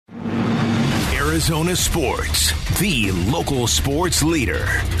Arizona sports, the local sports leader.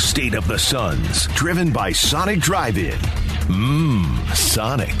 State of the Suns, driven by Sonic Drive-In.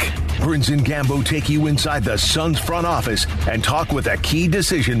 Sonic. Burns and Gambo take you inside the Suns front office and talk with a key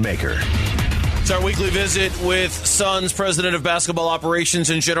decision maker. It's our weekly visit with Suns President of Basketball Operations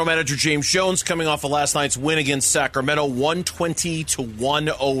and General Manager James Jones, coming off of last night's win against Sacramento,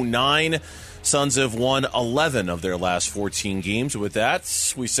 120-109. Suns have won 11 of their last 14 games. With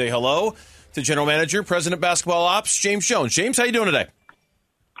that, we say hello to General Manager, President of Basketball Ops, James Jones. James, how you doing today?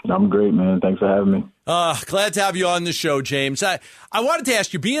 I'm great, man. Thanks for having me. Glad to have you on the show, James. I wanted to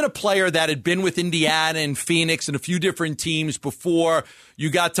ask you, being a player that had been with Indiana and Phoenix and a few different teams before you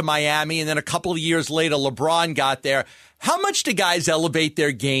got to Miami, and then a couple of years later, LeBron got there, how much do guys elevate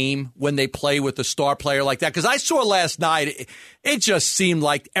their game when they play with a star player like that? Because I saw last night, it just seemed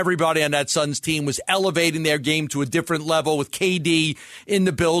like everybody on that Suns team was elevating their game to a different level with KD in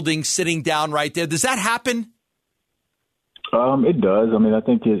the building, sitting down right there. Does that happen? It does. I mean, I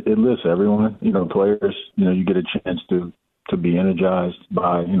think it lifts everyone. You know, players, you get a chance to be energized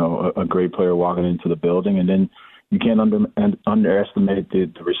by, a great player walking into the building. And then you can't underestimate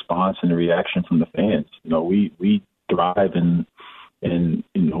the response and the reaction from the fans. We thrive and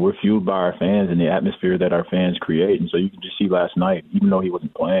we're fueled by our fans and the atmosphere that our fans create. And so you can just see last night, even though he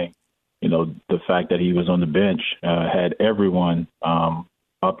wasn't playing, the fact that he was on the bench had everyone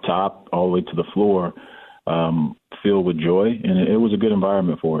up top all the way to the floor filled with joy, and it was a good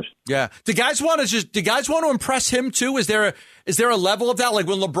environment for us. Yeah. Do guys want to impress him too? Is there a level of that? Like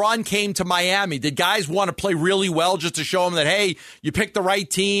when LeBron came to Miami, did guys want to play really well just to show him that, hey, you picked the right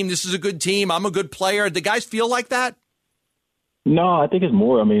team, this is a good team, I'm a good player? Did guys feel like that? No, I think it's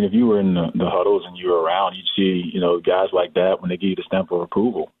more. I mean, if you were in the huddles and you were around, you'd see, guys like that when they give you the stamp of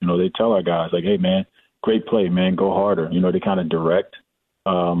approval. They tell our guys like, hey, man, great play, man, go harder. They kind of direct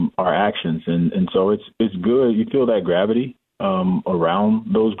our actions. And so it's good. You feel that gravity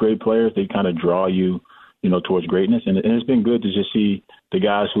around those great players. They kind of draw you, towards greatness. And it's been good to just see the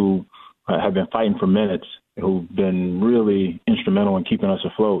guys who have been fighting for minutes, who've been really instrumental in keeping us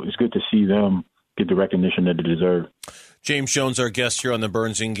afloat. It's good to see them get the recognition that they deserve. James Jones, our guest here on the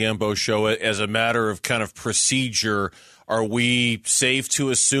Burns and Gambo show. As a matter of kind of procedure, are we safe to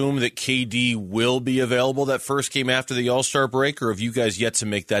assume that KD will be available that first game after the All-Star break, or have you guys yet to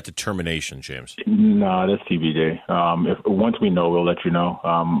make that determination, James? No, that's TBJ. Once we know, we'll let you know.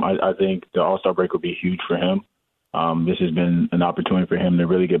 I think the All-Star break will be huge for him. This has been an opportunity for him to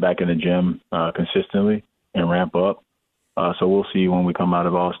really get back in the gym consistently and ramp up. So we'll see when we come out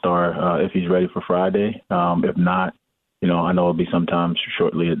of All-Star if he's ready for Friday. If not, I know it'll be sometime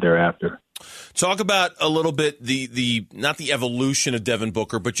shortly thereafter. Talk about a little bit the not the evolution of Devin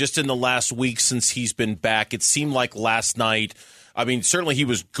Booker, but just in the last week since he's been back. It seemed like last night, I mean, certainly he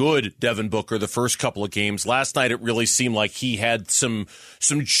was good, Devin Booker, the first couple of games. Last night it really seemed like he had some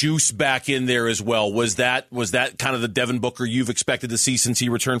juice back in there as well. Was that kind of the Devin Booker you've expected to see since he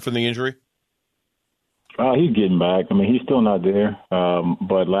returned from the injury? He's getting back. I mean, he's still not there,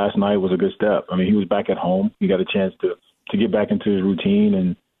 but last night was a good step. I mean, he was back at home. He got a chance to get back into his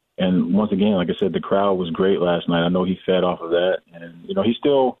routine. And once again, like I said, the crowd was great last night. I know he fed off of that. And, he's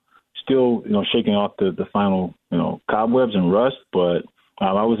still shaking off the final, cobwebs and rust. But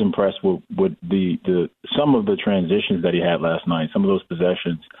I was impressed with the some of the transitions that he had last night. Some of those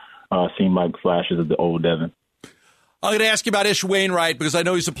possessions seemed like flashes of the old Devin. I'm going to ask you about Ish Wainwright because I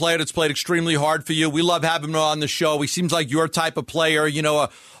know he's a player that's played extremely hard for you. We love having him on the show. He seems like your type of player, a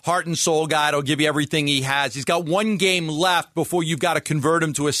heart and soul guy that'll give you everything he has. He's got one game left before you've got to convert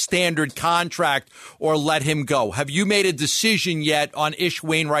him to a standard contract or let him go. Have you made a decision yet on Ish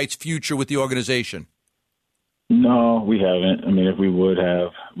Wainwright's future with the organization? No, we haven't. I mean, if we would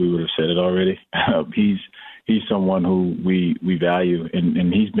have said it already. He's someone who we value,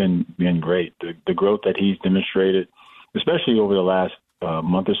 and he's been great. The growth that he's demonstrated, especially over the last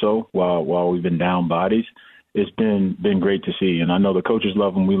month or so, while we've been down bodies, it's been great to see. And I know the coaches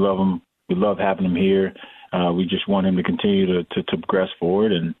love him. We love him. We love having him here. We just want him to continue to progress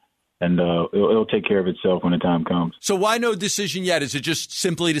forward, and it'll take care of itself when the time comes. So why no decision yet? Is it just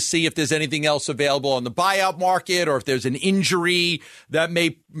simply to see if there's anything else available on the buyout market, or if there's an injury that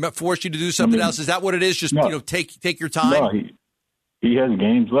may force you to do something else? Is that what it is? Just take your time. No, he has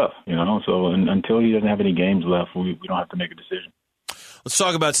games left, So until he doesn't have any games left, we don't have to make a decision. Let's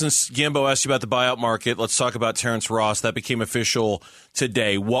talk about, since Gambo asked you about the buyout market, let's talk about Terrence Ross. That became official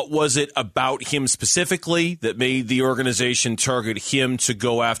today. What was it about him specifically that made the organization target him to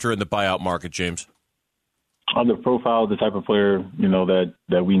go after in the buyout market, James? On the profile, the type of player,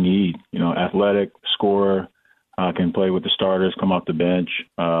 that we need, athletic, scorer, can play with the starters, come off the bench.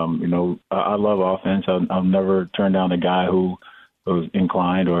 I love offense. I'll never turn down a guy who's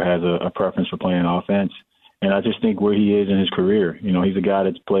inclined or has a preference for playing offense. And I just think where he is in his career, he's a guy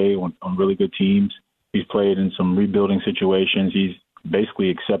that's played on really good teams. He's played in some rebuilding situations. He's basically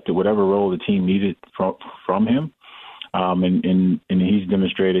accepted whatever role the team needed from him. And he's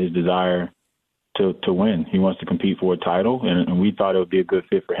demonstrated his desire to win. He wants to compete for a title, and we thought it would be a good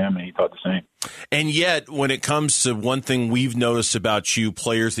fit for him, and he thought the same. And yet, when it comes to one thing we've noticed about you,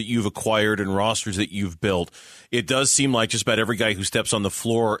 players that you've acquired and rosters that you've built, it does seem like just about every guy who steps on the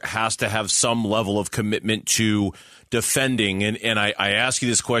floor has to have some level of commitment to defending. And I ask you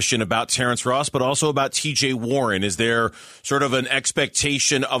this question about Terrence Ross, but also about TJ Warren. Is there sort of an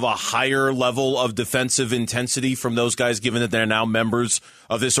expectation of a higher level of defensive intensity from those guys, given that they're now members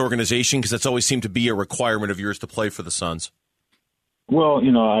of this organization? Because that's always seemed to be a requirement of yours to play for the Suns. Well,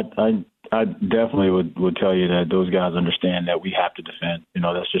 I definitely would tell you that those guys understand that we have to defend.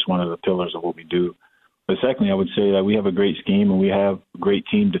 That's just one of the pillars of what we do. But secondly, I would say that we have a great scheme and we have great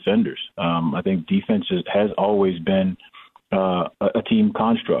team defenders. I think defense has always been a team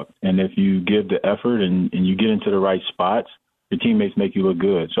construct. And if you give the effort and you get into the right spots, your teammates make you look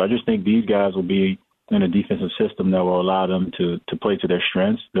good. So I just think these guys will be in a defensive system that will allow them to play to their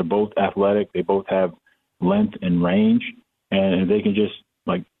strengths. They're both athletic. They both have length and range. And if they can just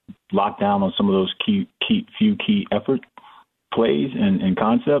lock down on some of those few key effort plays and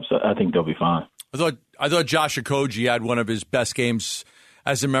concepts, I think they'll be fine. I thought Josh Okogie had one of his best games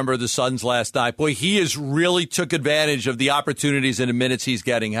as a member of the Suns last night. Boy, he has really took advantage of the opportunities and the minutes he's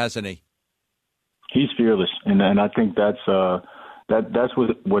getting, hasn't he? He's fearless, and I think that's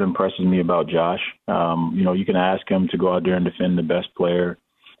what impresses me about Josh. You can ask him to go out there and defend the best player.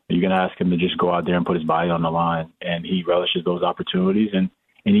 You can ask him to just go out there and put his body on the line, and he relishes those opportunities, and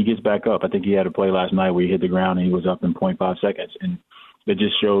he gets back up. I think he had a play last night where he hit the ground and he was up in 0.5 seconds, and it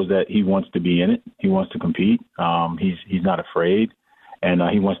just shows that he wants to be in it. He wants to compete. He's not afraid, and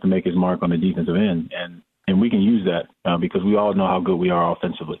he wants to make his mark on the defensive end, and we can use that because we all know how good we are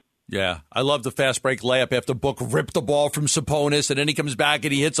offensively. Yeah, I love the fast break layup after Book ripped the ball from Sabonis, and then he comes back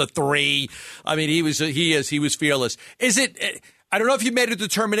and he hits a three. I mean, he was fearless. I don't know if you made a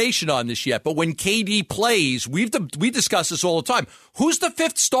determination on this yet, but when KD plays, we discuss this all the time. Who's the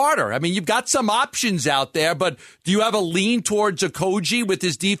fifth starter? I mean, you've got some options out there, but do you have a lean towards Okogie with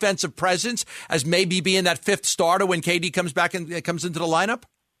his defensive presence as maybe being that fifth starter when KD comes back and comes into the lineup?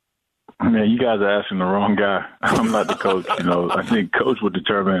 Man, you guys are asking the wrong guy. I'm not the coach. I think coach will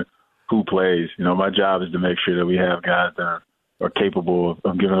determine who plays. My job is to make sure that we have guys that are capable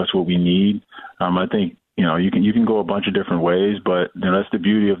of giving us what we need. I think, you can go a bunch of different ways, but that's the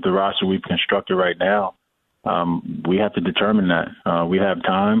beauty of the roster we've constructed right now. We have to determine that. We have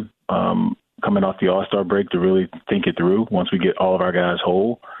time coming off the All-Star break to really think it through once we get all of our guys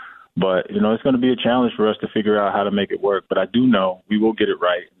whole. But, it's going to be a challenge for us to figure out how to make it work. But I do know we will get it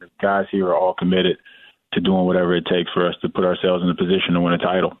right. The guys here are all committed to doing whatever it takes for us to put ourselves in a position to win a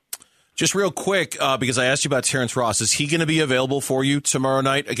title. Just real quick, because I asked you about Terrence Ross, is he going to be available for you tomorrow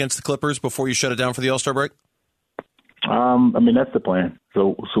night against the Clippers before you shut it down for the All-Star break? That's the plan.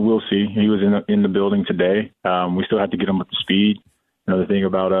 So we'll see. He was in the building today. We still have to get him up to speed. The thing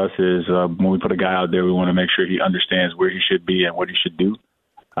about us is when we put a guy out there, we want to make sure he understands where he should be and what he should do.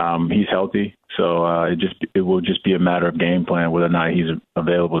 He's healthy, so it will just be a matter of game plan whether or not he's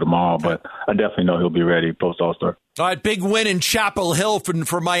available tomorrow. But I definitely know he'll be ready post All-Star. All right, big win in Chapel Hill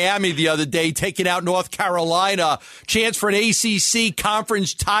for Miami the other day, taking out North Carolina. Chance for an ACC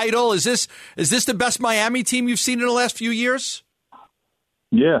conference title. Is this the best Miami team you've seen in the last few years?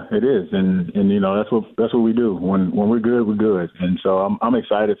 Yeah, it is, and that's what we do. When we're good, we're good, and so I'm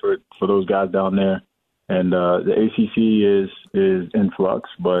excited for those guys down there. And the ACC is in flux,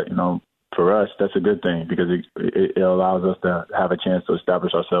 but for us, that's a good thing because it allows us to have a chance to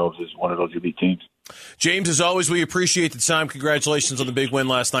establish ourselves as one of those elite teams. James, as always, we appreciate the time. Congratulations on the big win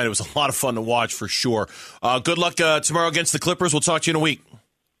last night. It was a lot of fun to watch for sure. Good luck tomorrow against the Clippers. We'll talk to you in a week.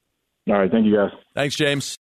 All right. Thank you, guys. Thanks, James.